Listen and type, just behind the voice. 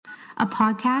a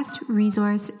podcast,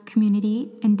 resource, community,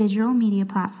 and digital media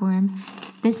platform.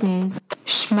 This is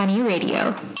Shmoney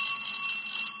Radio.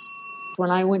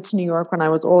 When I went to New York when I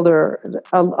was older,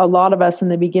 a lot of us in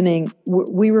the beginning,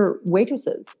 we were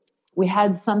waitresses. We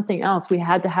had something else. We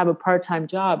had to have a part-time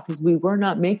job because we were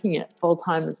not making it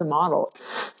full-time as a model.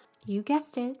 You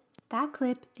guessed it. That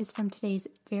clip is from today's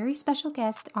very special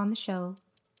guest on the show,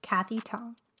 Kathy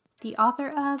Tong, the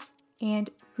author of and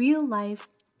real-life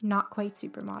Not Quite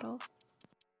Supermodel.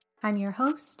 I'm your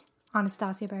host,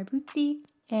 Anastasia Barbuzzi,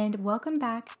 and welcome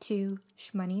back to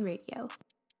Shmoney Radio.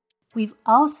 We've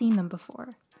all seen them before.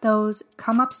 Those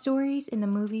come-up stories in the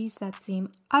movies that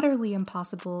seem utterly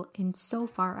impossible and so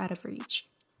far out of reach.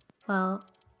 Well,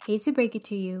 hate to break it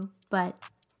to you, but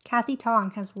Kathy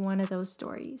Tong has one of those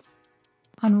stories.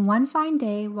 On one fine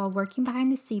day, while working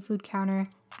behind the seafood counter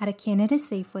at a Canada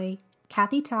Safeway,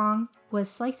 Kathy Tong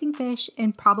was slicing fish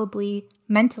and probably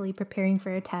mentally preparing for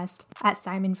a test at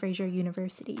Simon Fraser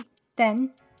University.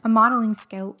 Then, a modeling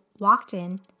scout walked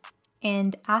in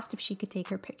and asked if she could take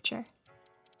her picture.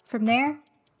 From there,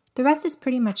 the rest is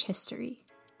pretty much history.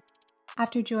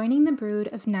 After joining the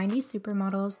brood of 90s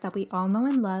supermodels that we all know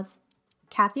and love,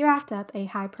 Kathy racked up a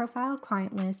high-profile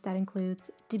client list that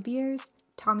includes De Beers,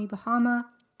 Tommy Bahama,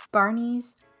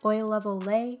 Barney's, Oil of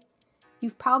Olay.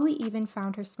 You've probably even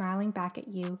found her smiling back at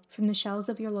you from the shelves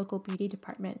of your local beauty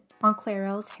department on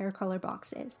Clairol's hair color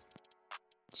boxes.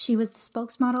 She was the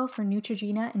spokesmodel for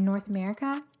Neutrogena in North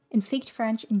America and faked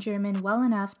French and German well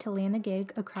enough to land the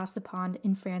gig across the pond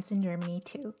in France and Germany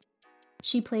too.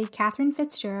 She played Catherine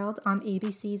Fitzgerald on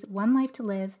ABC's One Life to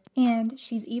Live, and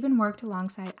she's even worked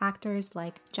alongside actors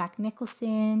like Jack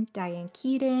Nicholson, Diane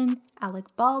Keaton,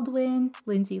 Alec Baldwin,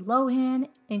 Lindsay Lohan,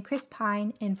 and Chris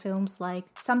Pine in films like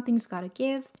Something's Gotta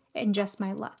Give and Just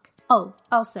My Luck. Oh,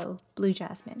 also Blue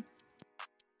Jasmine.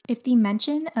 If the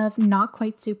mention of Not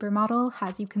Quite Supermodel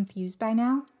has you confused by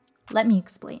now, let me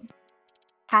explain.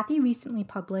 Kathy recently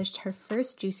published her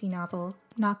first juicy novel,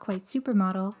 Not Quite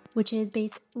Supermodel, which is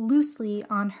based loosely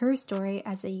on her story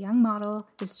as a young model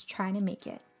just trying to make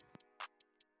it.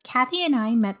 Kathy and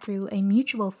I met through a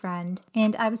mutual friend,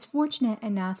 and I was fortunate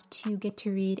enough to get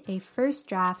to read a first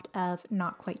draft of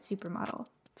Not Quite Supermodel.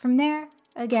 From there,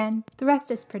 again, the rest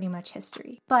is pretty much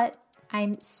history. But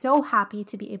I'm so happy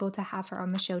to be able to have her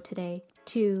on the show today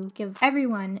to give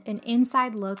everyone an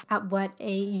inside look at what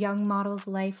a young model's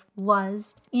life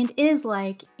was and is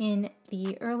like in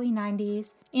the early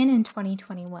 90s and in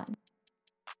 2021.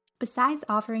 Besides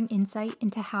offering insight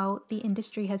into how the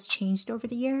industry has changed over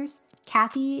the years,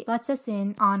 Kathy lets us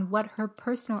in on what her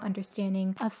personal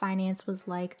understanding of finance was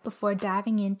like before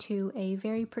diving into a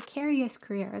very precarious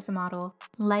career as a model,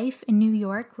 life in New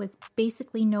York with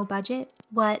basically no budget,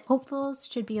 what hopefuls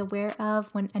should be aware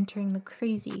of when entering the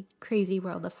crazy, crazy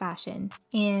world of fashion,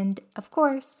 and, of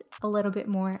course, a little bit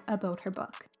more about her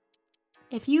book.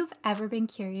 If you've ever been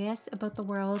curious about the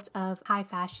worlds of high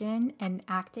fashion and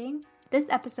acting, this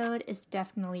episode is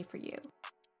definitely for you.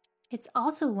 It's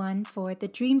also one for the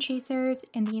dream chasers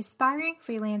and the aspiring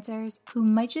freelancers who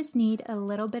might just need a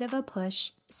little bit of a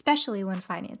push, especially when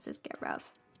finances get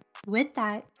rough. With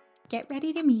that, get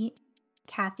ready to meet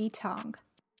Kathy Tong.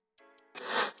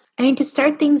 To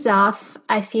start things off,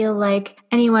 I feel like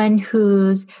anyone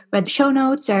who's read the show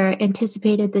notes or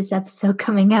anticipated this episode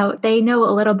coming out, they know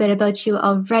a little bit about you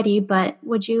already, but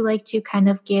would you like to kind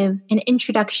of give an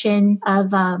introduction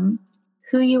of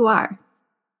who you are?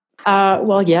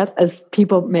 Well, yes, as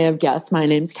people may have guessed, my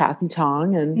name's Kathy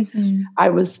Tong, and I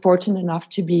was fortunate enough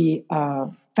to be a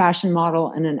fashion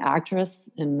model and an actress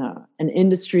in an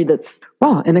industry that's,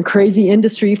 in a crazy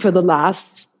industry for the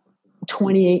last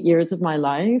 28 years of my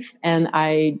life. And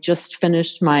I just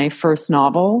finished my first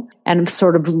novel, and I'm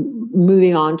sort of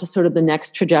moving on to sort of the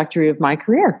next trajectory of my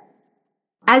career.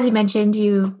 As you mentioned,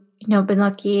 you've been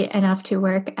lucky enough to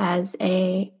work as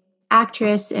a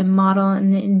actress and model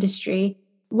in the industry.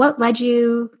 What led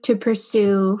you to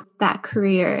pursue that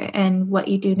career and what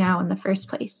you do now in the first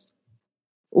place?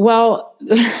 Well,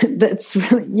 that's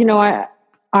really,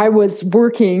 I was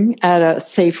working at a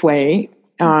Safeway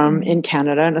in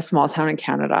Canada, in a small town in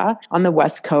Canada on the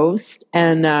West Coast.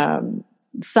 And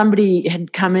somebody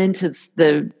had come into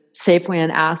the Safeway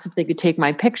and asked if they could take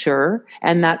my picture.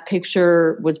 And that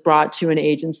picture was brought to an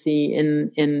agency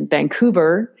in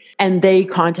Vancouver. And they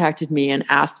contacted me and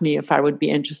asked me if I would be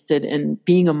interested in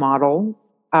being a model,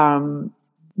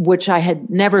 which I had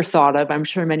never thought of. I'm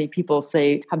sure many people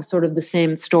have sort of the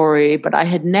same story, but I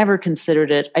had never considered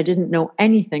it. I didn't know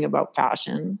anything about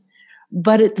fashion.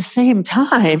 But at the same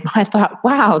time, I thought,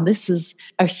 wow, this is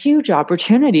a huge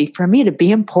opportunity for me to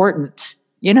be important.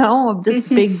 of just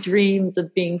big dreams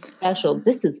of being special.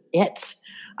 This is it.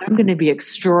 I'm going to be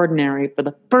extraordinary for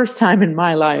the first time in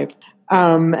my life.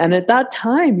 And at that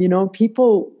time,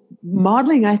 people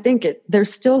modeling, I think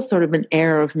there's still sort of an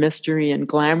air of mystery and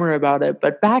glamour about it.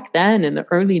 But back then in the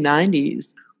early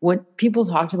 90s, when people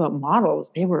talked about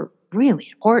models, they were really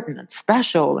important and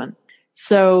special. And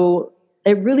so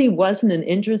it really wasn't an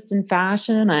interest in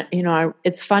fashion.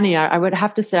 It's funny. I would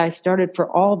have to say I started for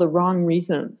all the wrong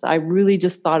reasons. I really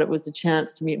just thought it was a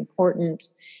chance to be important.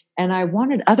 And I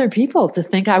wanted other people to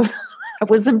think I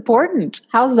was important.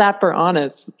 How's that for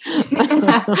honest?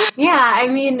 Yeah. I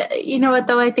mean, you know what,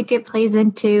 though? I think it plays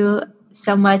into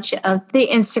so much of the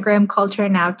Instagram culture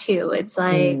now, too. It's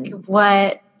like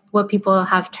what people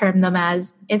have termed them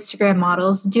as Instagram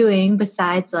models doing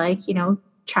besides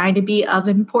trying to be of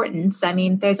importance. I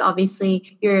mean, there's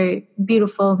obviously your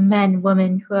beautiful men,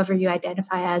 women, whoever you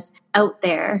identify as out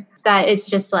there, that it's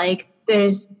just like,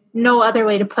 there's no other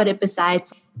way to put it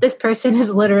besides this person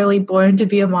is literally born to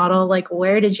be a model. Like,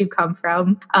 where did you come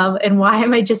from? And why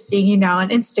am I just seeing you now on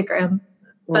Instagram?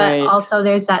 But also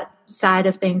there's that side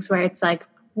of things where it's like,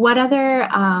 what other,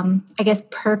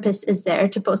 purpose is there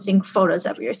to posting photos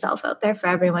of yourself out there for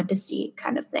everyone to see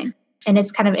kind of thing? And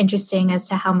it's kind of interesting as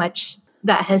to how much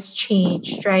that has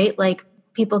changed, right? Like,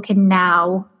 people can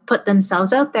now put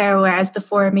themselves out there, whereas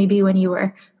before, maybe when you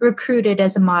were recruited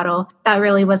as a model, that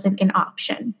really wasn't an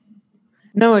option.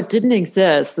 No, it didn't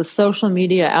exist. The social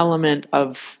media element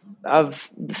of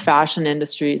the fashion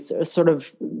industry, sort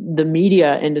of the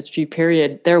media industry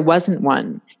period, there wasn't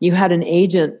one. You had an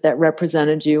agent that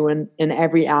represented you in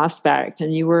every aspect.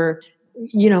 And you were,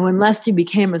 unless you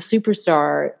became a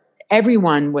superstar,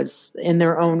 everyone was in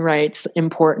their own rights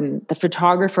important. The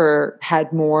photographer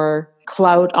had more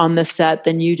clout on the set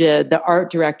than you did. The art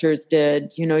directors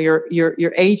did.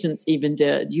 Your agents even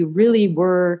did. You really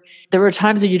were. There were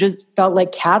times where you just felt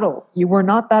like cattle. You were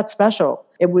not that special.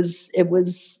 You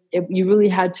really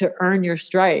had to earn your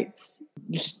stripes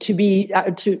to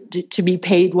be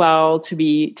paid well, to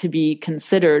be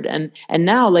considered. And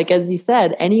now, like as you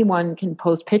said, anyone can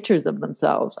post pictures of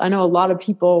themselves. I know a lot of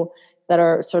people that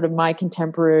are sort of my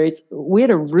contemporaries. We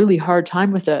had a really hard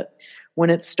time with it when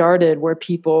it started, where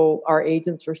our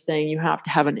agents were saying you have to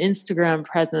have an Instagram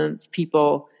presence.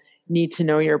 People need to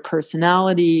know your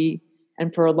personality.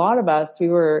 And for a lot of us, we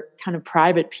were kind of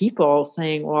private people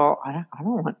saying, well, I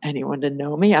don't want anyone to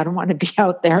know me. I don't want to be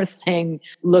out there saying,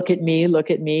 look at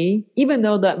me, even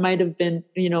though that might have been,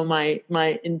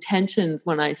 my intentions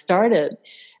when I started.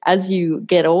 As you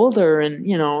get older and,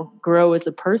 grow as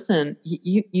a person,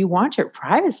 you want your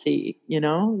privacy,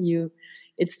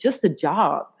 it's just a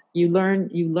job. You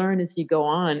learn as you go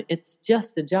on. It's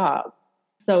just a job.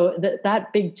 So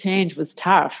that big change was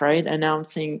tough, right?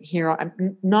 Announcing here,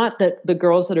 not that the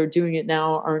girls that are doing it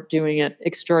now aren't doing it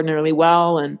extraordinarily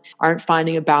well and aren't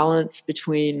finding a balance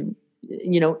between,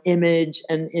 image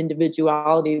and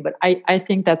individuality. But I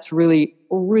think that's really,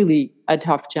 really a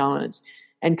tough challenge.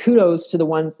 And kudos to the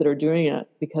ones that are doing it,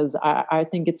 because I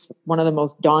think it's one of the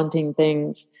most daunting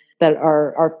things that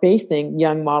are facing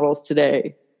young models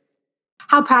today.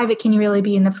 How private can you really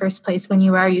be in the first place when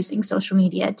you are using social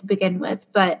media to begin with?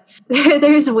 But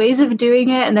there's ways of doing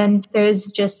it. And then there's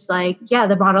just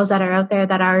the models that are out there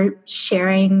that are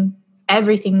sharing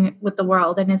everything with the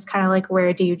world. And it's kind of like,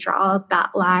 where do you draw that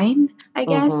line, I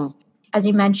guess? Uh-huh. As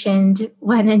you mentioned,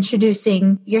 when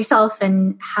introducing yourself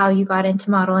and how you got into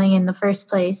modeling in the first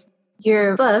place,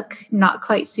 your book, Not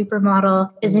Quite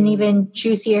Supermodel, is an even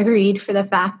juicier read for the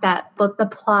fact that both the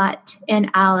plot and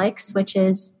Alex, which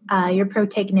is your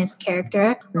protagonist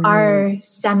character, are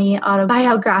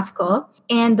semi-autobiographical.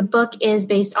 And the book is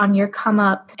based on your come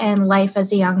up and life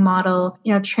as a young model,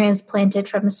 transplanted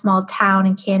from a small town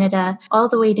in Canada all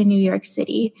the way to New York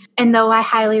City. And though I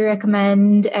highly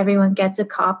recommend everyone gets a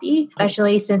copy,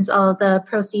 especially since all of the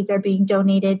proceeds are being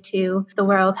donated to the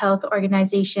World Health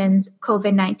Organization's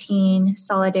COVID-19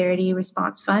 Solidarity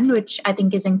Response Fund, which I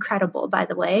think is incredible, by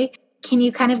the way. Can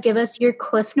you kind of give us your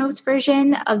Cliff Notes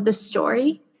version of the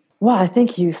story? Well, I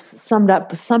think you summed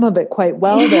up some of it quite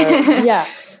well there. Yeah,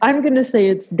 I'm going to say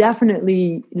it's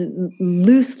definitely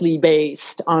loosely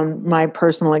based on my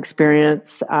personal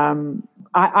experience.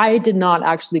 I did not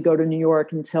actually go to New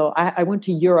York until I went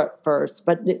to Europe first,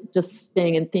 but just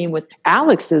staying in theme with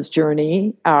Alex's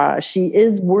journey, she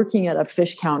is working at a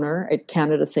fish counter at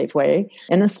Canada Safeway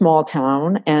in a small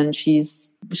town, and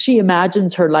she's she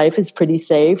imagines her life is pretty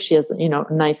safe. She has,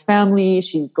 a nice family.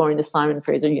 She's going to Simon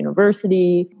Fraser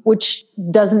University, which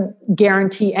doesn't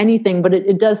guarantee anything, but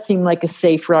it does seem like a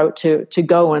safe route to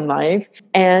go in life.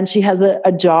 And she has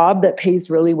a job that pays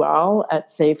really well at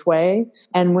Safeway.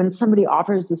 And when somebody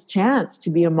offers this chance to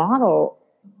be a model,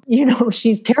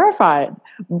 she's terrified,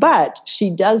 but she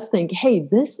does think, hey,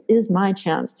 this is my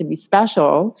chance to be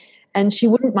special. And she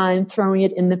wouldn't mind throwing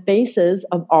it in the faces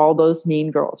of all those mean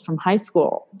girls from high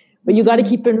school. But you got to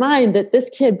keep in mind that this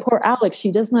kid, poor Alex, she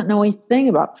does not know a thing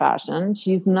about fashion.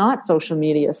 She's not social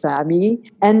media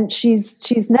savvy. And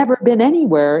she's never been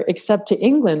anywhere except to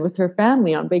England with her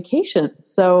family on vacation.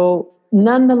 So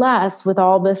nonetheless, with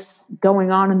all this going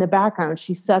on in the background,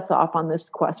 she sets off on this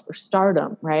quest for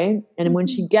stardom, right? And when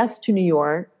she gets to New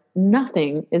York,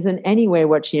 nothing is in any way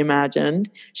what she imagined.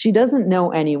 She doesn't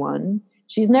know anyone.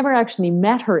 She's never actually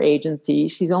met her agency.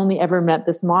 She's only ever met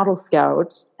this model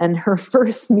scout. And her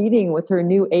first meeting with her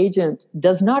new agent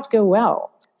does not go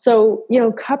well. So,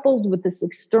 coupled with this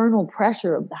external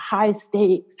pressure of the high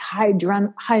stakes, high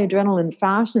adrenaline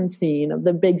fashion scene of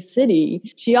the big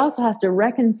city, she also has to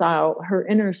reconcile her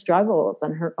inner struggles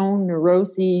and her own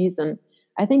neuroses. And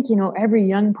I think, every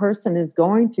young person is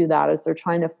going through that as they're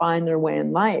trying to find their way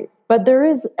in life. But there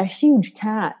is a huge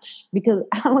catch because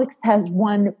Alex has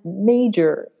one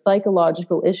major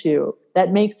psychological issue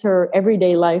that makes her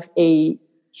everyday life a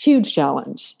huge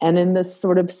challenge. And in this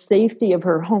sort of safety of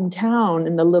her hometown,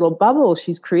 in the little bubble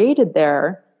she's created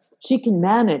there, she can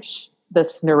manage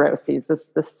this neuroses,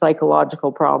 this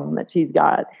psychological problem that she's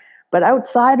got. But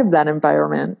outside of that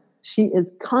environment, she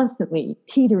is constantly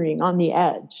teetering on the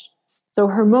edge. So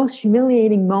her most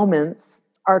humiliating moments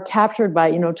are captured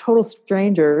by, total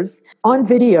strangers on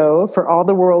video for all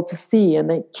the world to see, and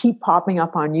they keep popping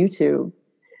up on YouTube.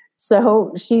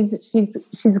 So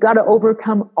she's got to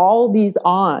overcome all these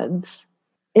odds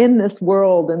in this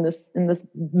world, in this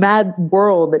mad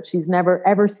world that she's never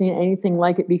ever seen anything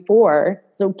like it before.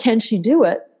 So can she do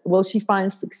it? Will she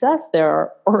find success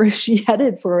there, or is she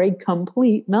headed for a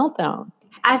complete meltdown?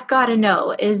 I've got to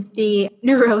know, is the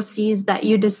neuroses that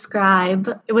you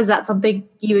describe, was that something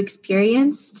you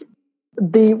experienced?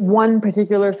 The one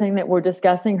particular thing that we're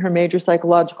discussing, her major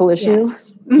psychological issue?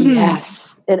 Yes. Mm-hmm.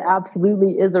 Yes. It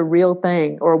absolutely is a real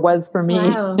thing, or was for me.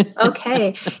 Wow.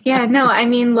 Okay. Yeah, no, I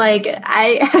mean,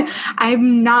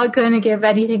 I'm not going to give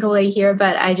anything away here,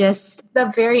 but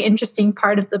the very interesting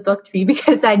part of the book to me,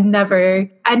 because I'd never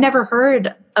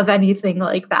heard of anything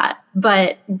like that,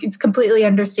 but it's completely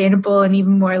understandable and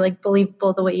even more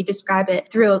believable the way you describe it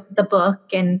throughout the book.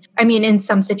 And I mean, in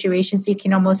some situations, you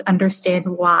can almost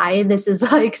understand why this is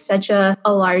such a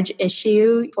large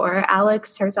issue for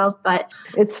Alex herself. But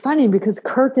it's funny because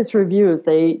Kirkus Reviews,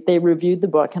 they reviewed the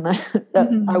book, and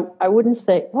I wouldn't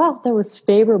say, well, there was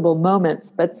favorable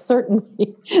moments, but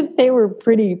certainly they were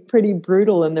pretty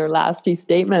brutal in their last few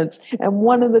statements. And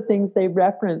one of the things they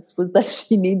referenced was that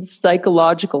she needs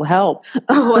psychological help.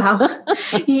 Oh, wow.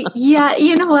 Yeah,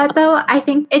 you know what, though? I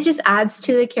think it just adds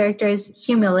to the character's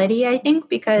humility, I think,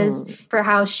 because for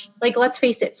how, let's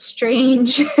face it,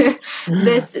 strange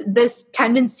this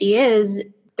tendency is,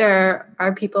 there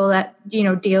are people that,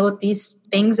 deal with these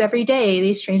things every day,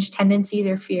 these strange tendencies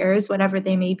or fears, whatever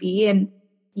they may be. And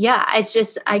yeah, it's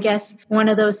just, I guess, one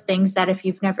of those things that if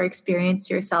you've never experienced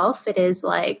yourself, it is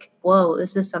whoa,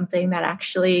 this is something that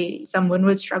actually someone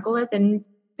would struggle with. And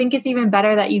I think it's even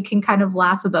better that you can kind of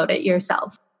laugh about it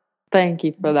yourself. Thank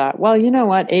you for that. Well, you know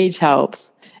what? Age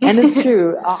helps. And it's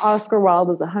true. Oscar Wilde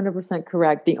is 100%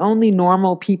 correct. The only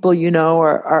normal people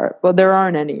are well, there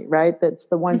aren't any, right? That's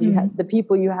the ones the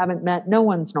people you haven't met. No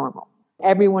one's normal.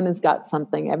 Everyone has got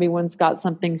something. Everyone's got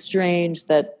something strange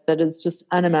that is just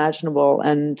unimaginable.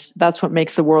 And that's what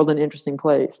makes the world an interesting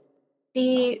place.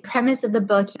 The premise of the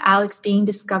book, Alex being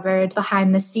discovered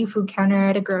behind the seafood counter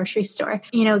at a grocery store,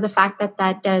 the fact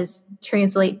that does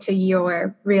translate to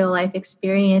your real life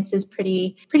experience is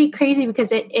pretty crazy,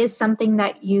 because it is something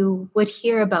that you would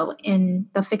hear about in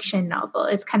the fiction novel.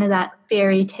 It's kind of that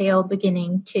fairy tale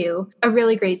beginning to a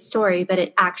really great story, but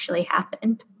it actually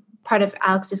happened. Part of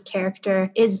Alex's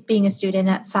character is being a student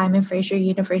at Simon Fraser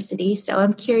University. So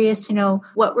I'm curious to know,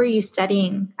 what were you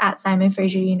studying at Simon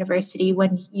Fraser University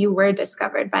when you were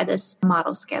discovered by this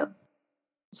model scout?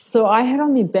 So I had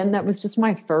only been, that was just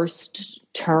my first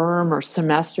term or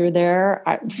semester there.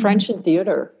 French and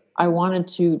theater. I wanted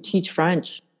to teach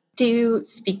French. Do you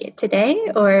speak it today,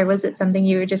 or was it something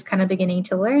you were just kind of beginning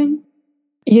to learn?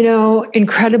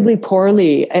 Incredibly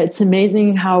poorly. It's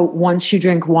amazing how once you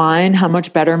drink wine, how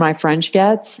much better my French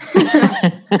gets.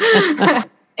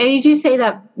 And you do say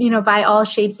that, by all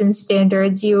shapes and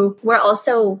standards, you were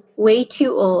also way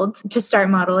too old to start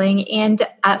modeling and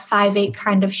at 5'8"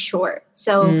 kind of short.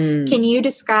 So can you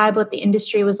describe what the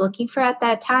industry was looking for at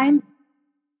that time?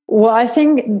 Well, I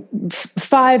think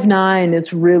 5'9"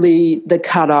 is really the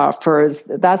cutoff for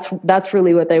that's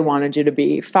really what they wanted you to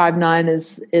be. 5'9"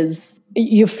 is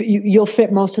you'll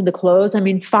fit most of the clothes. I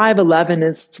mean, 5'11"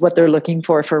 is what they're looking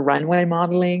for runway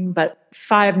modeling, but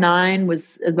 5'9"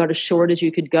 was about as short as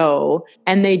you could go.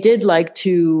 And they did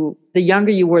the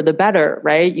younger you were, the better,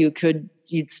 right?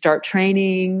 You'd start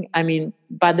training. I mean,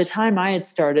 by the time I had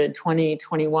started, 20,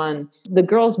 21, the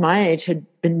girls my age had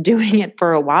been doing it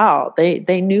for a while.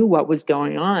 They knew what was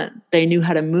going on. They knew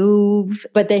how to move,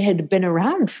 but they had been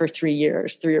around for 3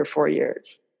 or 4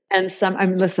 years. And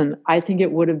listen, I think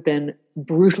it would have been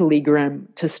brutally grim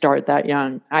to start that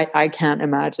young. I can't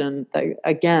imagine that.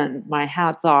 Again, my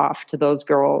hat's off to those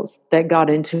girls that got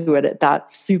into it at that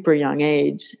super young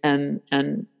age and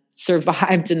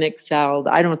survived and excelled.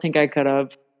 I don't think I could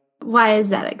have. Why is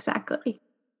that exactly?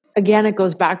 Again, it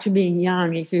goes back to being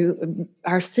young. If you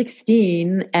are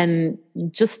 16 and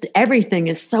just everything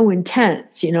is so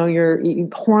intense, your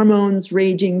hormones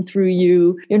raging through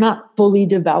you, you're not fully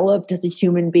developed as a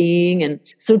human being. And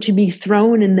so to be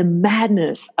thrown in the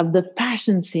madness of the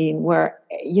fashion scene where,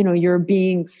 you're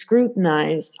being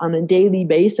scrutinized on a daily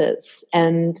basis,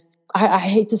 and I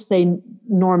hate to say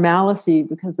normalcy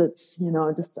because it's,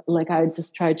 just like I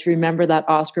just tried to remember that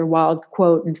Oscar Wilde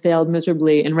quote and failed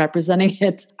miserably in representing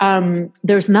it.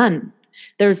 There's none.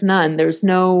 There's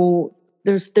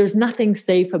nothing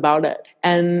safe about it.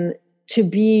 And to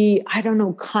be,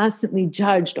 constantly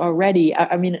judged already.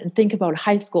 I mean, think about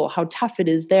high school, how tough it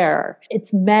is there.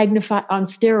 It's magnified on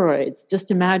steroids. Just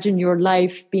imagine your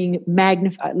life being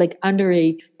magnified, like under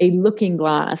a looking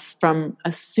glass from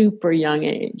a super young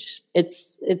age.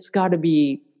 It's got to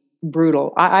be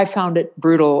brutal. I found it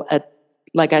brutal at,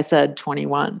 like I said,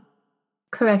 21.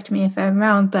 Correct me if I'm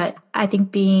wrong, but I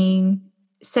think being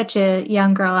such a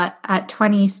young girl at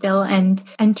 20 still and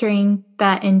entering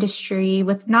that industry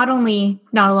with not only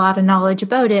not a lot of knowledge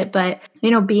about it, but,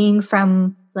 being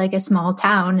from like a small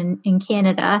town in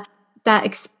Canada, that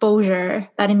exposure,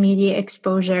 that immediate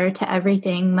exposure to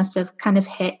everything must have kind of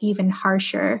hit even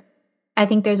harsher. I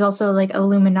think there's also like a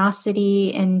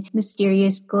luminosity and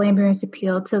mysterious, glamorous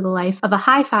appeal to the life of a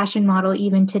high fashion model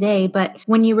even today. But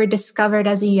when you were discovered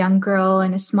as a young girl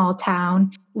in a small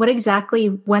town, what exactly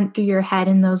went through your head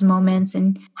in those moments?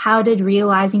 And how did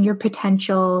realizing your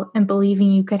potential and believing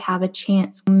you could have a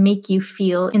chance make you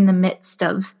feel in the midst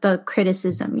of the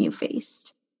criticism you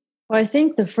faced? Well, I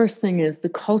think the first thing is the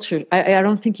culture. I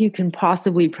don't think you can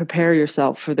possibly prepare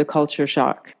yourself for the culture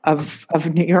shock of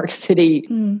New York City.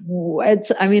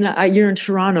 You're in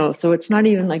Toronto, so it's not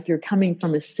even like you're coming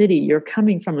from a city. You're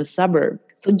coming from a suburb.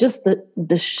 So just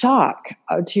the shock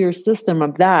to your system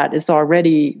of that is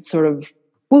already sort of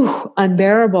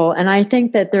unbearable. And I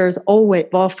think that there's always,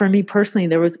 for me personally,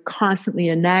 there was constantly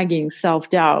a nagging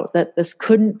self-doubt that this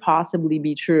couldn't possibly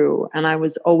be true. And I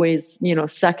was always,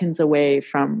 seconds away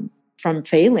from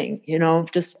failing,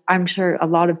 I'm sure a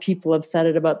lot of people have said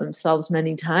it about themselves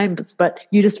many times, but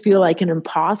you just feel like an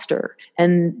imposter.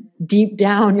 And deep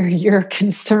down, you're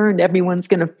concerned everyone's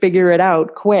going to figure it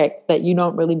out quick, that you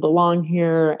don't really belong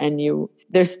here. And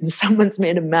someone's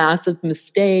made a massive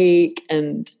mistake.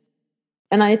 And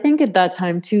I think at that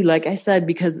time too, like I said,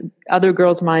 because other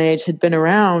girls my age had been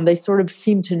around, they sort of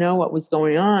seemed to know what was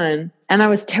going on. And I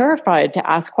was terrified to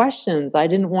ask questions. I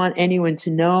didn't want anyone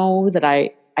to know that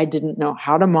I didn't know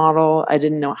how to model. I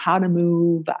didn't know how to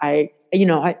move. I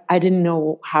didn't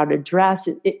know how to dress.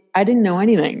 I didn't know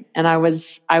anything. And I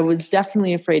was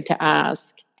definitely afraid to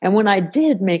ask. And when I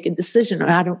did make a decision,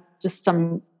 just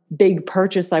some big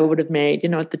purchase I would have made,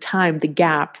 at the time, the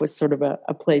Gap was sort of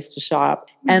a place to shop.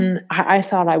 And I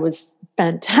thought I was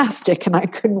fantastic and I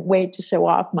couldn't wait to show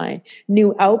off my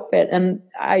new outfit. And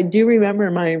I do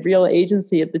remember my real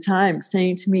agency at the time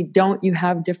saying to me, "Don't you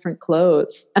have different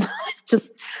clothes?" And I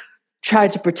just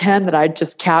tried to pretend that I'd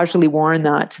just casually worn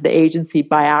that to the agency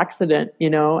by accident,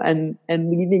 and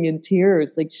leaving in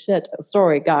tears, like, shit,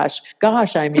 sorry, gosh,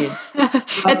 I mean.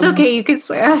 It's okay, you can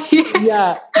swear.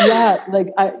 yeah, like,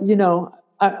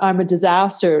 I'm a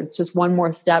disaster. It's just one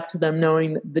more step to them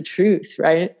knowing the truth,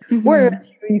 right? Mm-hmm.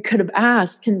 Whereas you could have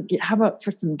asked, how about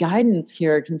for some guidance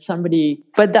here? Can somebody,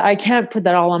 but I can't put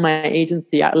that all on my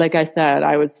agency. Like I said,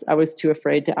 I was too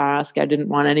afraid to ask. I didn't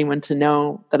want anyone to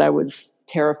know that I was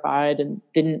terrified and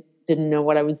didn't didn't know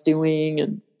what I was doing.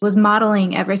 And was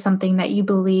modeling ever something that you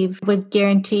believe would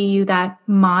guarantee you that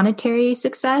monetary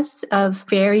success of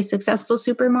very successful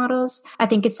supermodels? I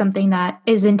think it's something that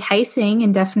is enticing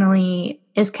and definitely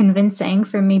is convincing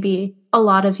for maybe a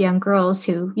lot of young girls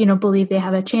who, believe they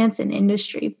have a chance in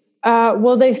industry.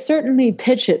 Well, they certainly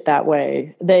pitch it that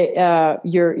way.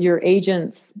 Your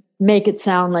agents make it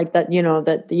sound like that,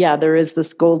 there is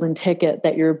this golden ticket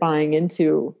that you're buying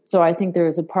into. So I think there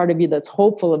is a part of you that's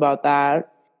hopeful about that.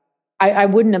 I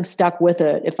wouldn't have stuck with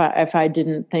it if I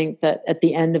didn't think that at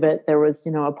the end of it there was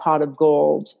a pot of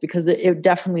gold, because it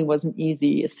definitely wasn't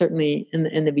easy, certainly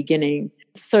in the beginning.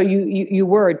 So you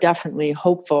were definitely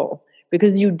hopeful,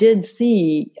 because you did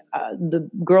see the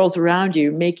girls around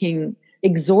you making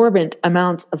exorbitant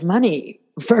amounts of money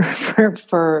for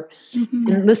Mm-hmm.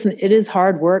 And listen, it is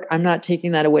hard work. I'm not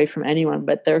taking that away from anyone,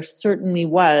 but there certainly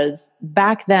was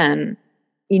back then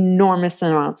enormous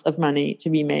amounts of money to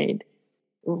be made.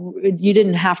 You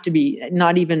didn't have to be,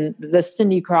 not even the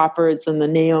Cindy Crawfords and the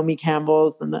Naomi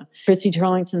Campbells and the Chrissy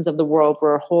Turlingtons of the world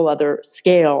were a whole other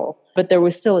scale, but there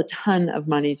was still a ton of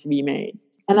money to be made.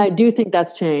 And I do think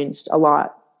that's changed a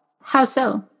lot. How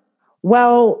so?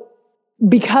 Well,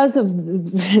 because of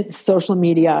social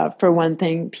media, for one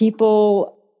thing,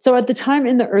 so at the time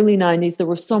in the early 90s, there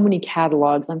were so many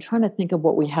catalogs. I'm trying to think of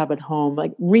what we have at home,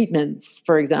 like Reitmans,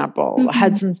 for example, Mm-hmm.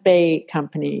 Hudson's Bay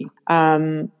Company.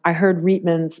 I heard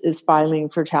Reitmans is filing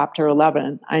for Chapter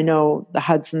 11. I know the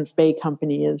Hudson's Bay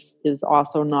Company is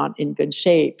also not in good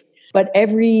shape. But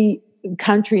every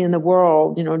country in the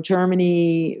world,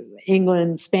 Germany,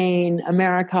 England, Spain,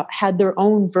 America, had their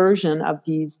own version of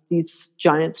these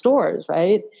giant stores,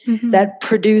 right? Mm-hmm. That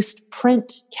produced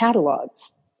print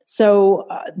catalogs. So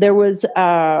there was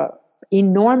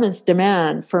enormous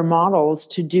demand for models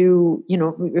to do,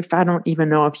 if I don't even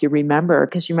know if you remember,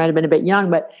 because you might have been a bit young,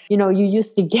 but, you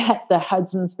used to get the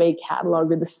Hudson's Bay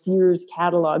catalog or the Sears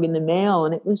catalog in the mail,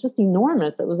 and it was just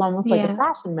enormous. It was almost like a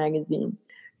fashion magazine.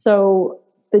 So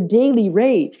the daily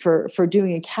rate for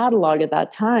doing a catalog at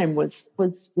that time was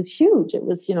huge. It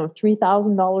was,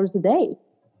 $3,000 a day.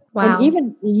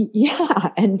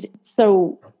 Wow. And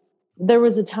so there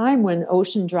was a time when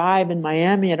Ocean Drive in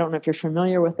Miami, I don't know if you're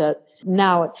familiar with it.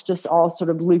 Now it's just all sort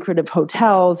of lucrative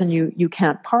hotels and you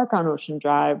can't park on Ocean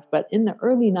Drive. But in the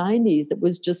early 90s, it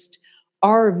was just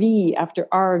RV after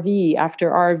RV after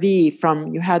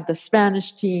RV. You had the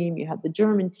Spanish team, you had the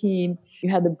German team, you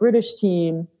had the British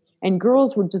team, and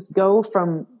girls would just go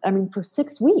for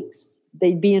 6 weeks.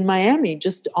 They'd be in Miami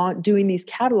just doing these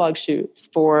catalog shoots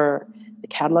for the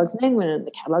catalogs in England,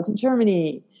 the catalogs in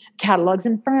Germany, catalogs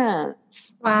in France.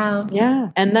 Wow. Yeah.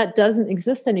 And that doesn't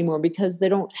exist anymore because they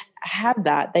don't have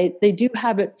that. They do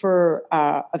have it for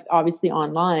obviously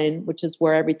online, which is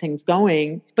where everything's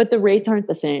going, but the rates aren't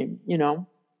the same,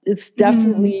 It's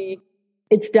definitely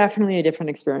a different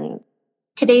experience.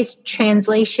 Today's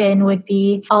translation would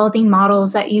be all the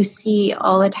models that you see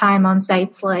all the time on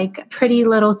sites like Pretty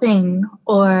Little Thing,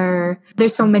 or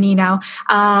there's so many now,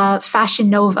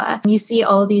 Fashion Nova. You see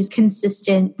all these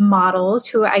consistent models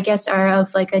who I guess are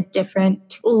of like a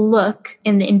different look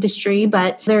in the industry,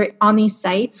 but they're on these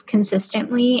sites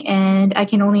consistently. And I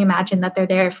can only imagine that they're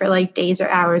there for like days or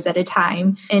hours at a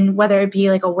time. And whether it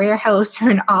be like a warehouse or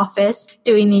an office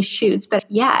doing these shoots. But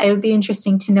yeah, it would be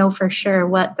interesting to know for sure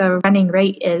what the running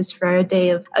rate is for a day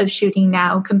of shooting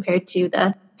now compared to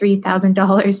the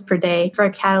 $3,000 per day for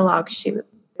a catalog shoot.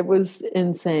 It was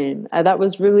insane. That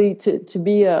was really to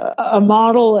be a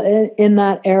model in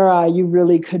that era. You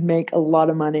really could make a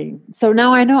lot of money. So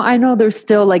now I know there's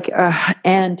still like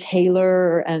Ann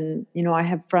Taylor, and I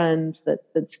have friends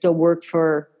that still work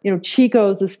for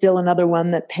Chico's is still another one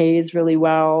that pays really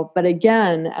well. But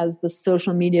again, as the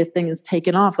social media thing is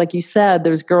taken off, like you said,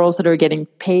 there's girls that are getting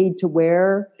paid to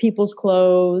wear people's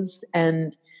clothes.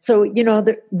 And so,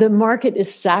 the market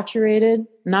is saturated.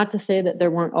 Not to say that there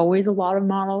weren't always a lot of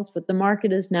models, but the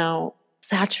market is now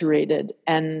saturated.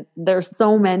 And there's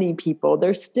so many people.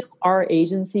 There still are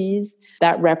agencies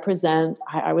that represent,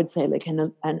 I would say, like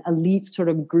an elite sort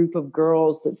of group of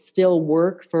girls that still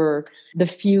work for the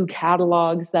few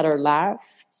catalogs that are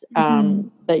left,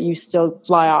 that you still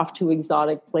fly off to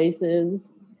exotic places.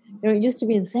 It used to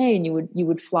be insane. You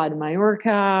would fly to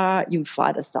Mallorca, you would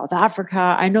fly to South Africa.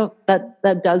 I know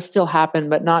that does still happen,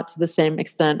 but not to the same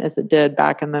extent as it did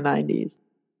back in the 90s.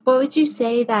 What would you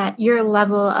say that your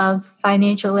level of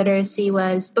financial literacy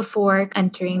was before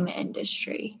entering the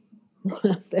industry?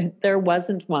 There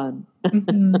wasn't one.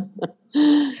 Mm-hmm.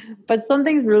 But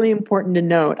something's really important to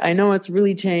note. I know it's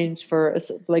really changed for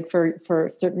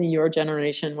certainly your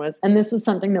generation and this was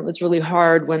something that was really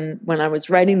hard when I was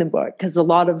writing the book, because a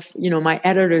lot of, my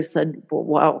editors said, well,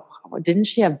 wow, didn't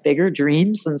she have bigger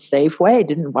dreams than Safeway?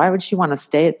 Why would she want to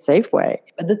stay at Safeway?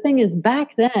 But the thing is,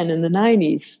 back then in the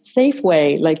 90s,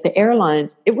 Safeway, like the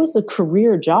airlines, it was a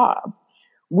career job.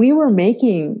 We were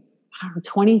making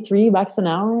 $23 an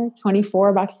hour,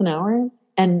 $24 an hour.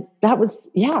 And that was,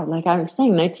 like I was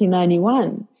saying,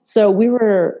 1991. So we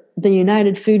were the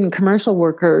United Food and Commercial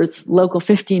Workers, Local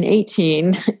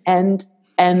 1518. And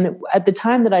at the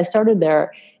time that I started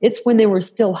there, it's when they were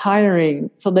still hiring,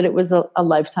 so that it was a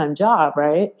lifetime job,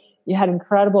 right? You had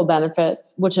incredible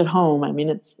benefits, which at home, I mean,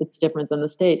 it's different than the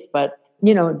States, but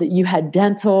you had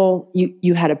dental,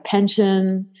 you had a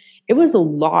pension. It was a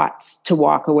lot to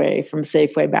walk away from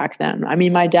Safeway back then. I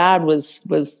mean, my dad was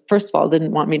first of all,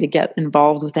 didn't want me to get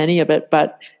involved with any of it,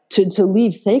 but to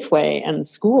leave Safeway and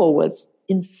school was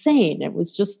insane. It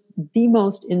was just the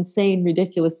most insane,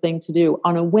 ridiculous thing to do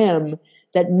on a whim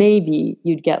that maybe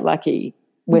you'd get lucky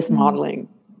with modeling.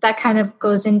 That kind of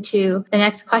goes into the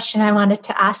next question I wanted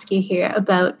to ask you here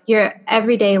about your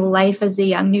everyday life as a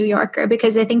young New Yorker,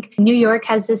 because I think New York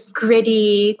has this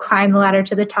gritty, climb the ladder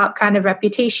to the top kind of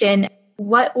reputation.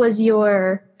 What was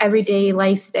your everyday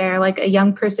life there, like a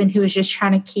young person who was just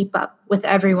trying to keep up with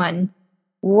everyone?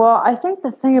 Well, I think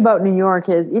the thing about New York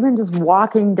is even just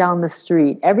walking down the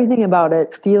street, everything about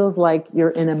it feels like you're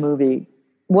in a movie.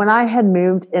 When I had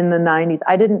moved in the 90s,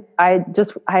 I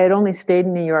had only stayed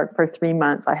in New York for 3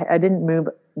 months. I didn't move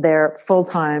there full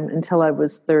time until I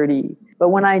was 30. But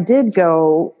when I did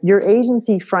go, your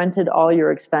agency fronted all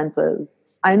your expenses.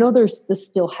 I know this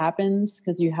still happens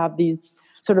because you have these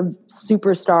sort of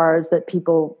superstars that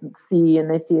people see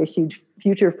and they see a huge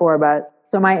future for. But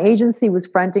so my agency was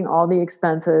fronting all the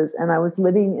expenses, and I was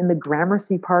living in the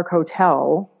Gramercy Park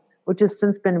Hotel, which has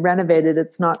since been renovated.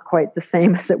 It's not quite the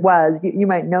same as it was. You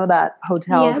might know that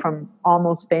hotel from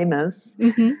Almost Famous.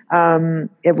 Mm-hmm.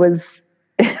 It was,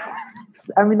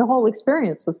 I mean, the whole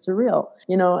experience was surreal,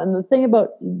 and the thing about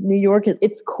New York is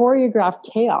it's choreographed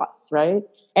chaos, right?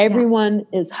 Everyone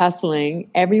is hustling.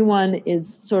 Everyone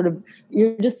is sort of,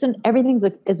 everything's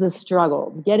is a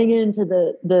struggle. Getting into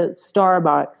the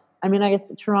Starbucks. I mean, I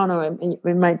guess Toronto,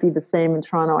 it might be the same in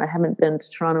Toronto. I haven't been to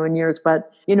Toronto in years,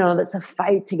 but that's a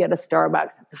fight to get a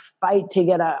Starbucks. It's a fight to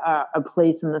get a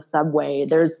place in the subway.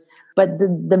 But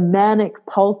the manic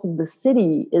pulse of the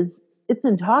city it's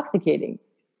intoxicating,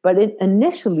 but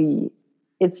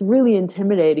it's really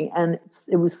intimidating, and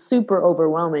it was super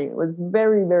overwhelming. It was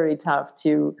very, very tough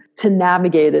to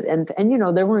navigate it. And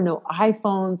there were no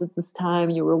iPhones at this time.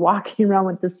 You were walking around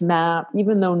with this map,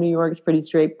 even though New York's pretty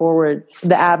straightforward.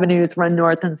 The avenues run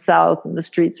north and south, and the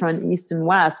streets run east and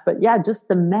west. But just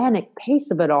the manic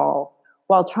pace of it all,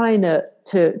 while trying to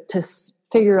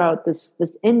figure out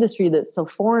this industry that's so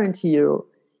foreign to you,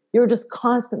 you're just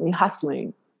constantly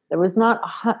hustling. There was not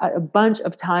a bunch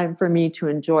of time for me to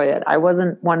enjoy it. I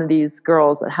wasn't one of these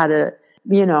girls that had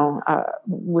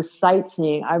was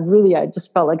sightseeing. I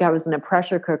just felt like I was in a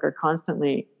pressure cooker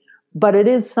constantly. But it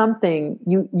is something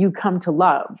you come to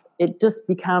love. It just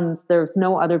becomes, there's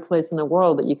no other place in the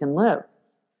world that you can live.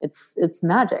 It's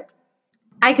magic.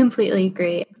 I completely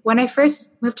agree. When I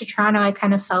first moved to Toronto, I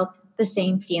kind of felt the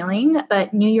same feeling,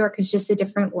 but New York is just a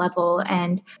different level.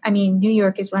 And I mean, New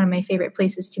York is one of my favorite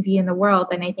places to be in the world.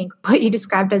 And I think what you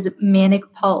described as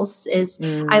manic pulse is,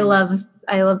 I love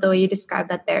the way you describe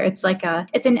that there. It's like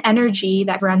it's an energy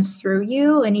that runs through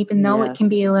you. And even though it can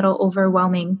be a little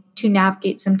overwhelming to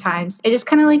navigate sometimes, it just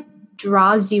kind of like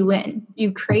draws you in.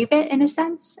 You crave it in a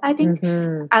sense, I think.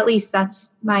 Mm-hmm. At least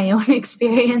that's my own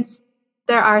experience.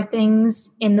 There are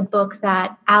things in the book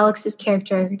that Alex's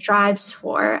character drives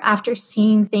for after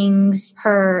seeing things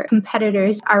her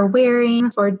competitors are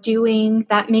wearing or doing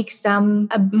that makes them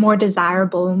a more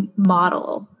desirable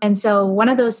model. And so one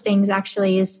of those things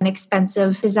actually is an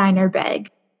expensive designer bag,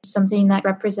 something that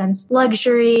represents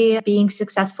luxury, being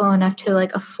successful enough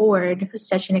to afford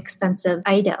such an expensive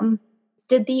item.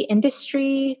 Did the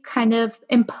industry kind of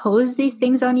impose these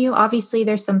things on you? Obviously,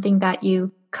 there's something that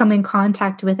you come in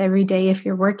contact with every day if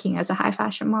you're working as a high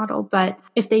fashion model. But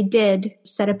if they did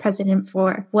set a precedent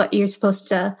for what you're supposed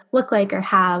to look like or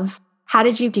have, how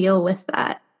did you deal with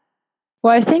that?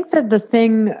 Well, I think that the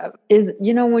thing is,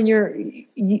 when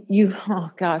you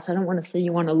oh gosh, I don't want to say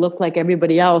you want to look like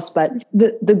everybody else, but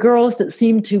the girls that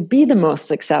seem to be the most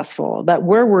successful, that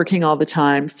were working all the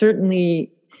time,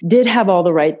 certainly did have all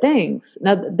the right things.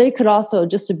 Now, they could also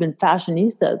just have been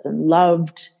fashionistas and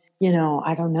loved,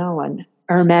 I don't know,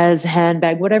 Hermes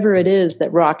handbag, whatever it is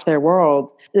that rocked their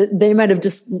world. They might have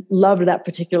just loved that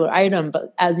particular item,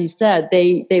 but as you said,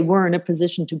 they were in a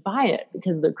position to buy it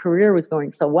because their career was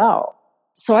going so well.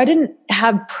 So I didn't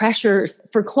have pressures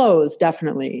for clothes,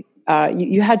 definitely.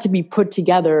 You had to be put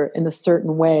together in a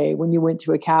certain way when you went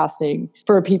to a casting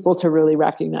for people to really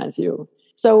recognize you.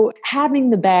 So having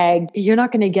the bag, you're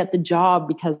not going to get the job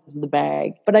because of the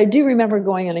bag. But I do remember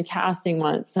going on a casting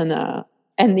once, and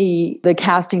the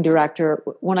casting director,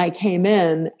 when I came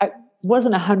in, I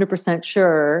wasn't 100%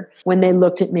 sure when they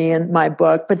looked at me and my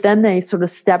book, but then they sort of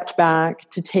stepped back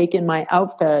to take in my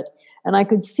outfit. And I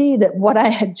could see that what I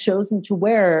had chosen to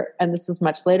wear, and this was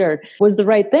much later, was the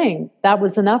right thing. That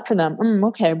was enough for them.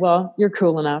 Okay, well, you're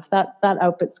cool enough. That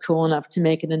outfit's cool enough to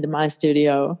make it into my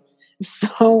studio.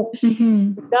 So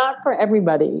not for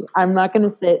everybody. I'm not going to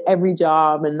say every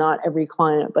job and not every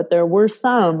client, but there were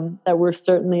some that were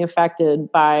certainly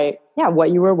affected by,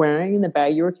 what you were wearing and the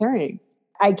bag you were carrying.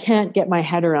 I can't get my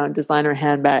head around designer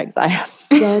handbags. I have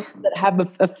friends that have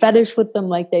a fetish with them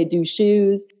like they do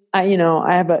shoes. I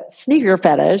have a sneaker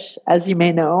fetish, as you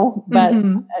may know, but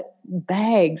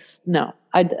bags, no.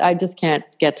 I just can't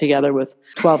get together with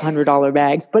 $1,200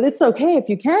 bags, but it's okay if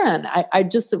you can.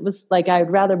 It was like,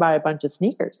 I'd rather buy a bunch of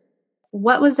sneakers.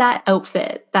 What was that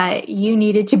outfit that you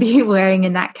needed to be wearing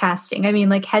in that casting? I mean,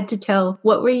 like head to toe,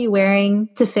 what were you wearing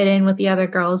to fit in with the other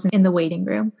girls in the waiting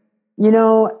room?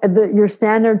 Your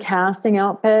standard casting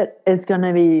outfit is going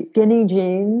to be skinny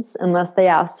jeans, unless they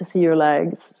ask to see your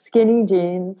legs. Skinny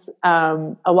jeans.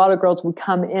 A lot of girls would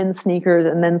come in sneakers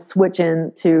and then switch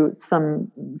into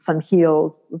some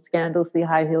heels, scandalously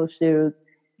high heel shoes.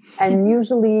 And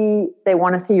usually they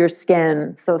want to see your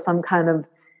skin. So some kind of,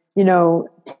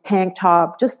 tank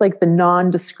top, just like the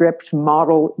nondescript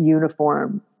model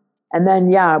uniform. And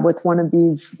then, with one of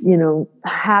these,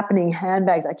 happening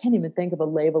handbags, I can't even think of a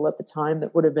label at the time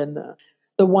that would have been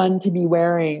the one to be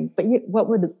wearing. But what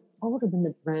would have been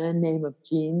the brand name of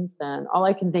jeans then? All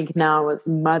I can think now is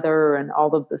Mother and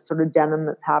all of the sort of denim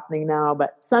that's happening now.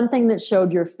 But something that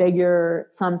showed your figure,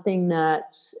 something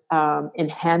that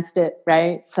enhanced it,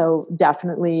 right? So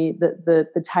definitely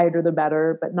the tighter the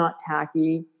better, but not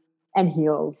tacky, and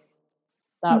heels.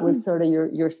 That was sort of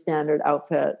your standard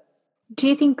outfit. Do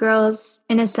you think girls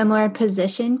in a similar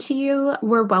position to you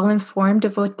were well informed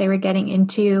of what they were getting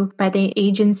into by the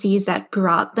agencies that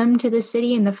brought them to the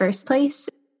city in the first place?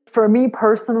 For me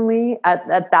personally, at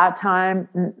that time,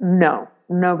 no.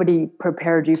 Nobody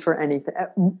prepared you for anything.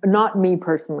 Not me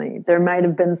personally. There might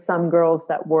have been some girls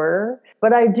that were,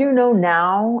 but I do know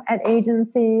now at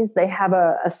agencies, they have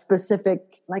a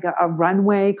specific, like a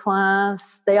runway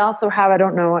class. They also have, I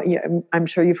don't know, I'm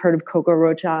sure you've heard of Coco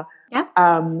Rocha.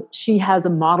 Yeah. She has a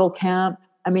model camp.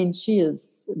 I mean,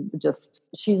 she's a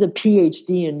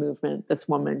PhD in movement, this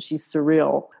woman. She's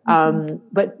surreal.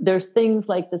 But there's things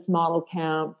like this model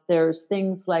camp. There's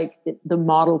things like the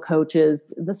model coaches.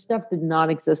 The stuff did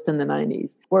not exist in the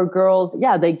 90s, where girls,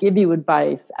 they give you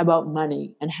advice about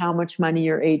money and how much money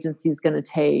your agency is going to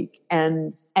take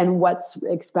and what's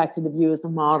expected of you as a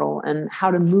model and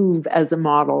how to move as a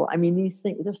model. I mean, these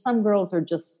things, there's some girls are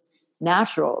just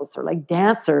naturals or like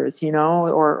dancers,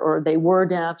 or they were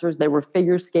dancers, they were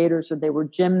figure skaters, or they were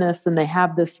gymnasts, and they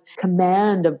have this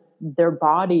command of their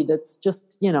body that's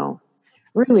just,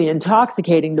 really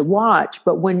intoxicating to watch.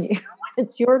 But when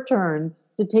it's your turn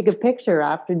to take a picture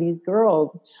after these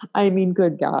girls, I mean,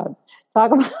 good God,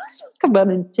 talk about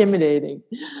intimidating.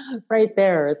 Right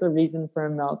there is a reason for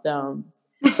a meltdown.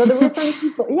 So there were some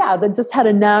people, that just had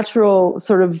a natural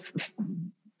sort of,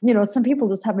 some people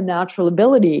just have a natural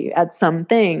ability at some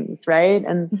things, right?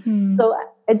 And so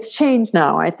it's changed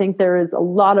now. I think there is a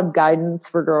lot of guidance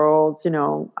for girls.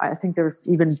 I think there's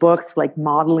even books like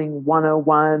Modeling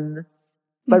 101.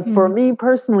 But for me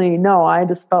personally, no, I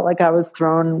just felt like I was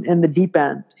thrown in the deep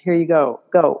end. Here you go.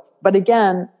 But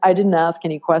again, I didn't ask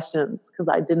any questions because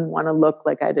I didn't want to look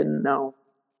like I didn't know.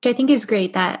 I think is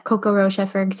great that Coco Rocha,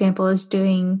 for example, is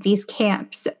doing these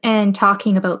camps and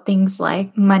talking about things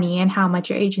like money and how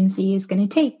much your agency is going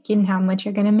to take and how much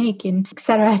you're going to make and et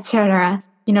cetera, et cetera.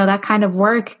 That kind of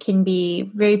work can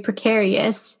be very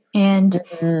precarious. And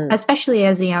especially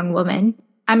as a young woman,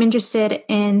 I'm interested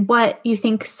in what you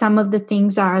think some of the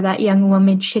things are that young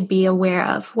women should be aware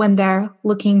of when they're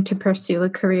looking to pursue a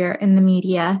career in the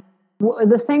media. Well,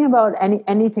 the thing about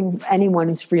anyone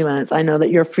who's freelance, I know that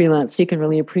you're freelance, so you can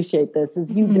really appreciate this,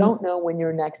 is you don't know when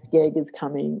your next gig is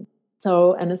coming.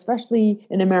 So, and especially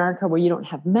in America where you don't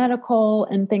have medical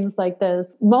and things like this,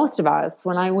 most of us,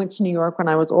 when I went to New York when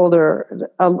I was older,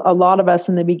 a lot of us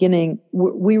in the beginning,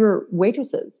 we were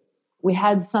waitresses. We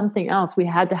had something else. We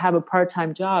had to have a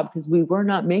part-time job because we were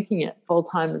not making it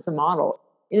full-time as a model.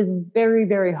 It is very,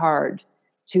 very hard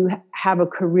to have a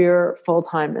career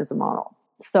full-time as a model.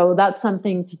 So that's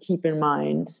something to keep in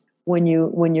mind when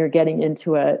you're getting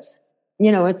into it.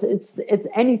 You know, it's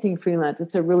anything freelance.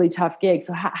 It's a really tough gig.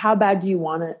 So how bad do you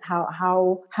want it?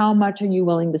 How much are you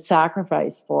willing to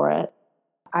sacrifice for it?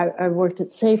 I worked at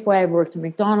Safeway. I worked at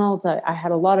McDonald's. I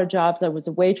had a lot of jobs. I was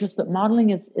a waitress, but modeling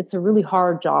it's a really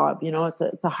hard job. You know,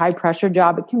 it's a high pressure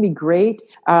job. It can be great.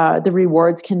 The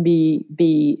rewards can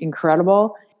be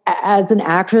incredible. As an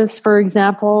actress, for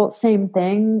example, same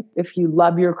thing. If you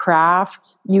love your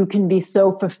craft, you can be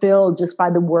so fulfilled just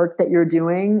by the work that you're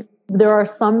doing. There are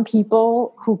some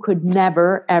people who could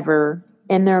never, ever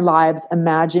in their lives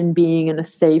imagine being in a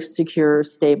safe, secure,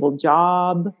 stable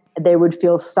job. They would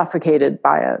feel suffocated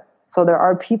by it. So there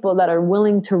are people that are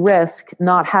willing to risk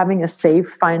not having a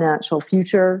safe financial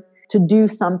future to do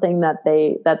something that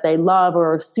they love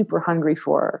or are super hungry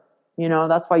for. You know,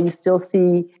 that's why you still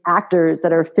see actors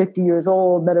that are 50 years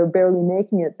old that are barely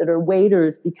making it, that are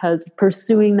waiters, because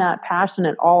pursuing that passion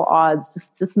at all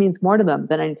odds just means more to them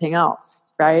than anything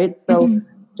else, right? So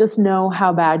just know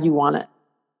how bad you want it.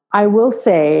 I will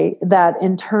say that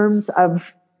in terms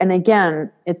of, and again,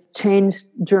 it's changed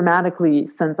dramatically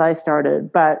since I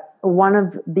started, but one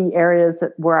of the areas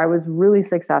where I was really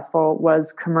successful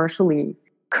was commercially.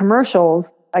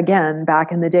 Commercials, again,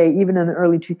 back in the day, even in the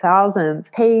early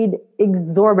 2000s, paid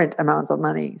exorbitant amounts of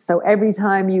money. So every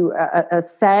time a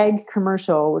SAG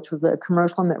commercial, which was a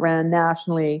commercial that ran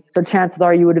nationally, so chances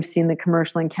are you would have seen the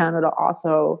commercial in Canada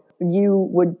also, you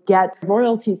would get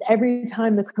royalties every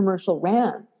time the commercial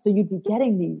ran. So you'd be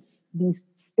getting these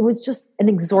it was just an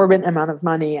exorbitant amount of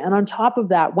money. And on top of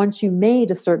that, once you made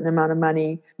a certain amount of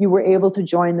money, you were able to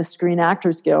join the Screen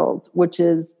Actors Guild, which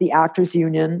is the actors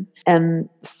union. And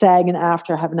SAG and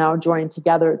AFTRA have now joined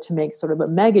together to make sort of a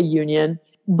mega union.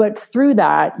 But through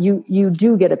that, you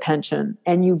do get a pension,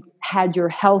 and you had your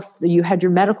health, you had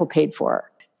your medical paid for.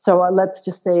 So let's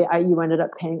just say you ended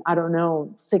up paying, I don't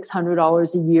know,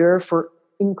 $600 a year for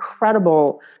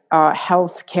incredible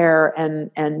health care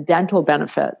and dental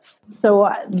benefits. So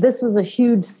this was a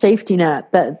huge safety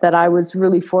net that I was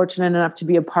really fortunate enough to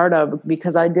be a part of,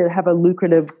 because I did have a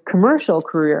lucrative commercial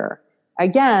career.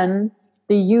 Again,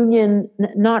 the union,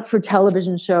 not for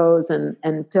television shows and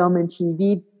film and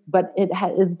TV, but it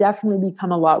has definitely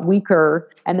become a lot weaker,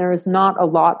 and there is not a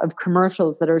lot of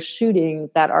commercials that are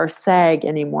shooting that are SAG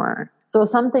anymore. So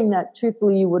something that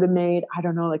truthfully you would have made, I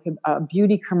don't know, like a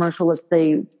beauty commercial, let's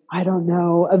say, I don't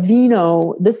know,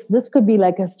 Aveeno, this could be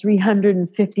like a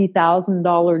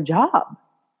 $350,000 job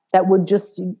that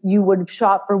you would have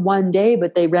shot for one day,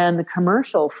 but they ran the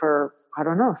commercial for, I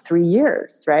don't know, 3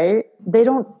 years, right? They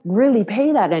don't really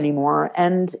pay that anymore.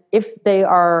 And if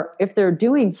they're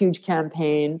doing huge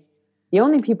campaigns, the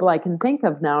only people I can think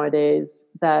of nowadays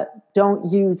that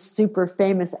don't use super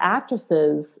famous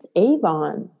actresses,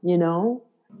 Avon, you know?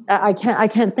 I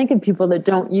can't think of people that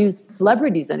don't use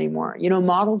celebrities anymore. You know,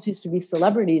 models used to be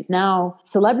celebrities. Now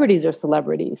celebrities are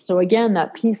celebrities. So again,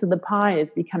 that piece of the pie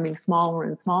is becoming smaller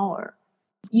and smaller.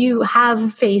 You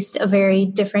have faced a very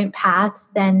different path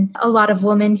than a lot of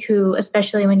women who,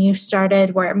 especially when you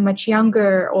started, were much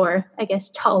younger or I guess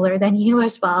taller than you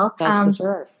as well. That's for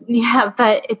sure. Yeah,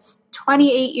 but it's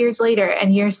 28 years later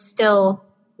and you're still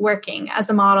working as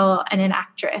a model and an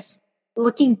actress.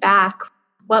 Looking back,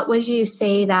 what would you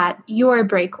say that your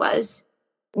break was?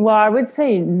 Well, I would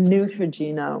say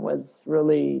Neutrogena was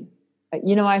really,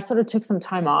 you know, I sort of took some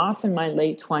time off in my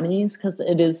late 20s because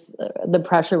the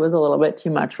pressure was a little bit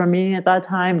too much for me at that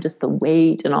time. Just the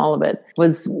weight and all of it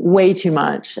was way too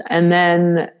much. And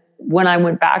then when I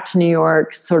went back to New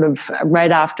York, sort of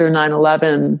right after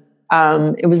 9/11,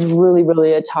 it was really,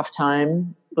 really a tough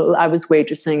time. I was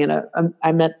waitressing and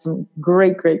I met some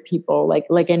great, great people,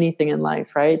 like anything in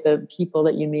life, right? The people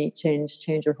that you meet change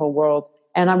your whole world.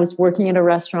 And I was working at a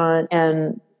restaurant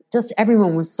and just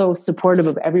everyone was so supportive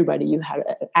of everybody. You had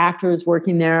actors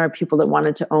working there, people that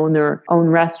wanted to own their own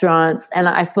restaurants. And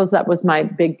I suppose that was my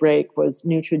big break, was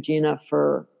Neutrogena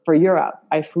for Europe.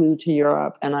 I flew to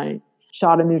Europe and I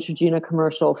shot a Neutrogena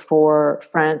commercial for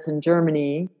France and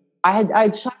Germany.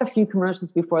 I'd shot a few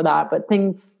commercials before that, but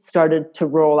things started to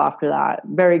roll after that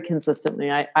very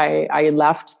consistently. I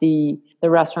left the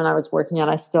restaurant I was working at.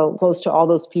 I still close to all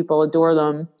those people, adore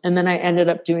them. And then I ended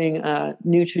up doing a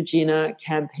Neutrogena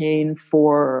campaign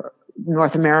for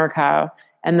North America.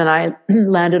 And then I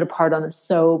landed a part on a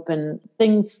soap and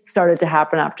things started to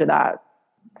happen after that.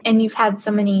 And you've had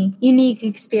so many unique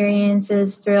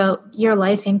experiences throughout your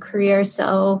life and career.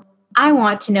 So I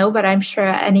want to know, but I'm sure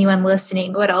anyone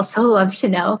listening would also love to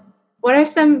know, What are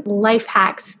some life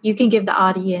hacks you can give the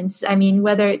audience? I mean,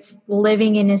 whether it's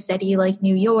living in a city like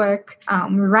New York,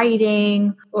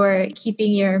 writing, or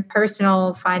keeping your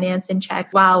personal finance in check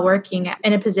while working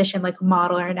in a position like a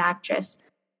model or an actress.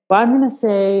 Well, I'm going to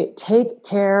say take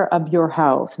care of your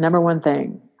health. Number one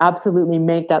thing. Absolutely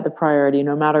make that the priority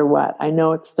no matter what. I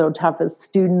know it's so tough as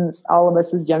students. All of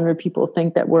us as younger people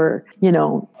think that we're,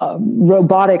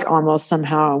 robotic almost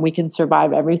somehow, and we can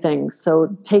survive everything.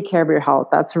 So take care of your health.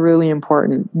 That's really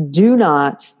important. Do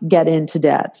not get into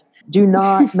debt. Do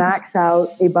not max out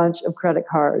a bunch of credit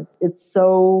cards. It's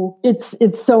so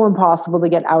impossible to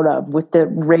get out of with the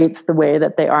rates the way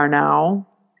that they are now.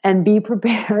 And be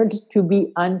prepared to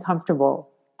be uncomfortable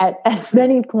at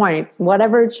many points,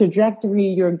 whatever trajectory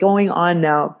you're going on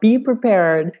now. Be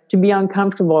prepared to be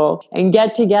uncomfortable and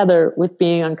get together with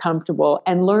being uncomfortable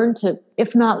and learn to,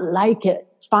 if not like it,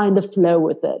 find a flow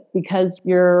with it, because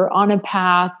you're on a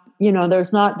path.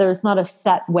 There's not a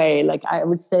set way. Like I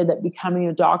would say that becoming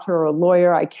a doctor or a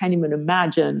lawyer, I can't even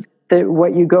imagine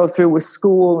what you go through with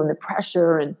school and the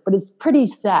pressure, but it's pretty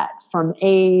set from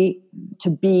A to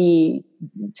B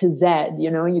to Z.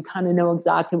 You kind of know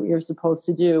exactly what you're supposed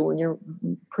to do. When you're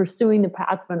pursuing the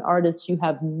path of an artist, you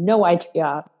have no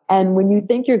idea. And when you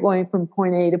think you're going from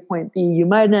point A to point B, you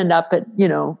might end up at,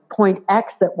 point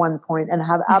X at one point and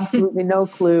have absolutely no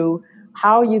clue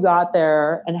how you got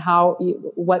there and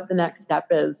what the next step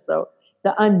is. So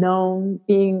the unknown,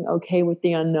 being okay with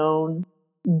the unknown.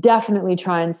 Definitely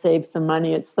try and save some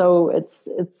money. It's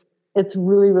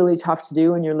really, really tough to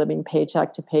do when you're living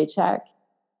paycheck to paycheck,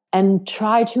 and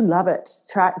try to love it.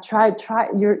 Try.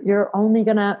 You're only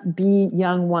gonna be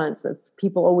young once.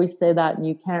 People always say that, and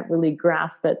you can't really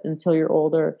grasp it until you're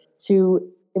older, to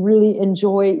really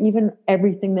enjoy even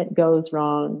everything that goes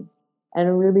wrong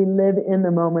and really live in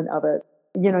the moment of it.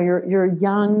 You're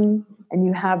young and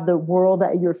you have the world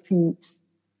at your feet.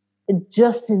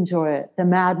 Just enjoy it. The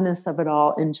madness of it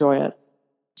all, enjoy it.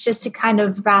 Just to kind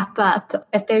of wrap up,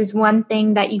 if there's one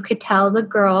thing that you could tell the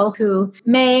girl who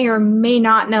may or may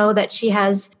not know that she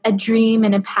has a dream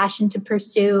and a passion to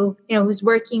pursue, who's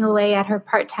working away at her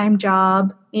part-time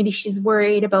job, maybe she's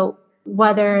worried about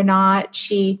whether or not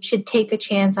she should take a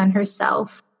chance on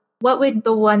herself, what would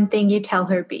the one thing you tell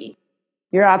her be?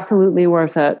 You're absolutely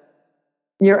worth it.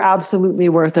 You're absolutely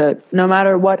worth it. No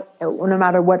matter what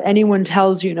anyone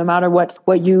tells you, no matter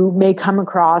what you may come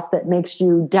across that makes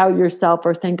you doubt yourself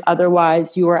or think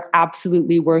otherwise, you are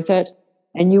absolutely worth it.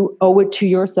 And you owe it to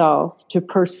yourself to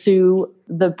pursue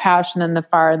the passion and the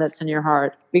fire that's in your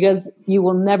heart, because you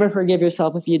will never forgive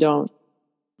yourself if you don't.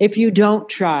 If you don't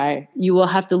try, you will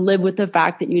have to live with the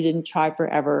fact that you didn't try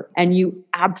forever, and you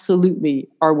absolutely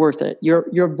are worth it.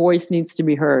 Your voice needs to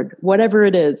be heard. Whatever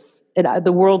it is,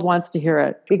 the world wants to hear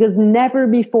it, because never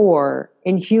before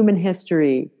in human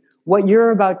history, what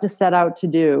you're about to set out to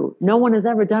do, no one has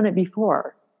ever done it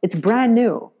before. It's brand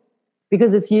new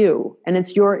because it's you, and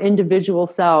it's your individual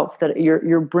self that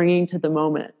you're bringing to the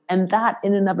moment. And that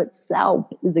in and of itself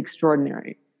is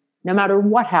extraordinary. No matter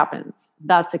what happens,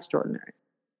 that's extraordinary.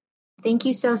 Thank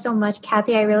you so much,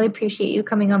 Kathy. I really appreciate you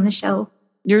coming on the show.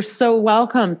 You're so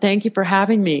welcome. Thank you for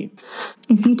having me.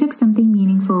 If you took something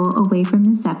meaningful away from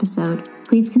this episode,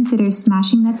 please consider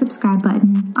smashing that subscribe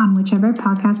button on whichever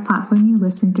podcast platform you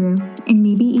listen through, and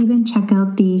maybe even check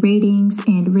out the ratings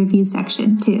and review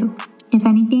section too. If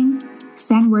anything,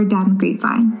 send word down the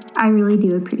grapevine. I really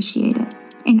do appreciate it.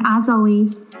 And as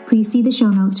always, please see the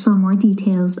show notes for more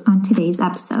details on today's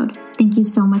episode. Thank you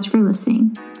so much for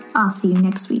listening. I'll see you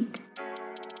next week.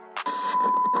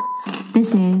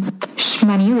 This is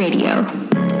Shmoney Radio.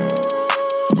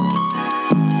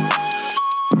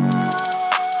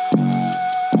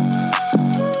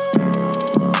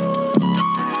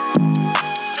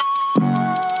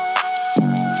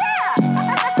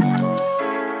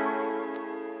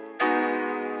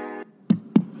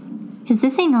 Is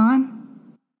this thing on?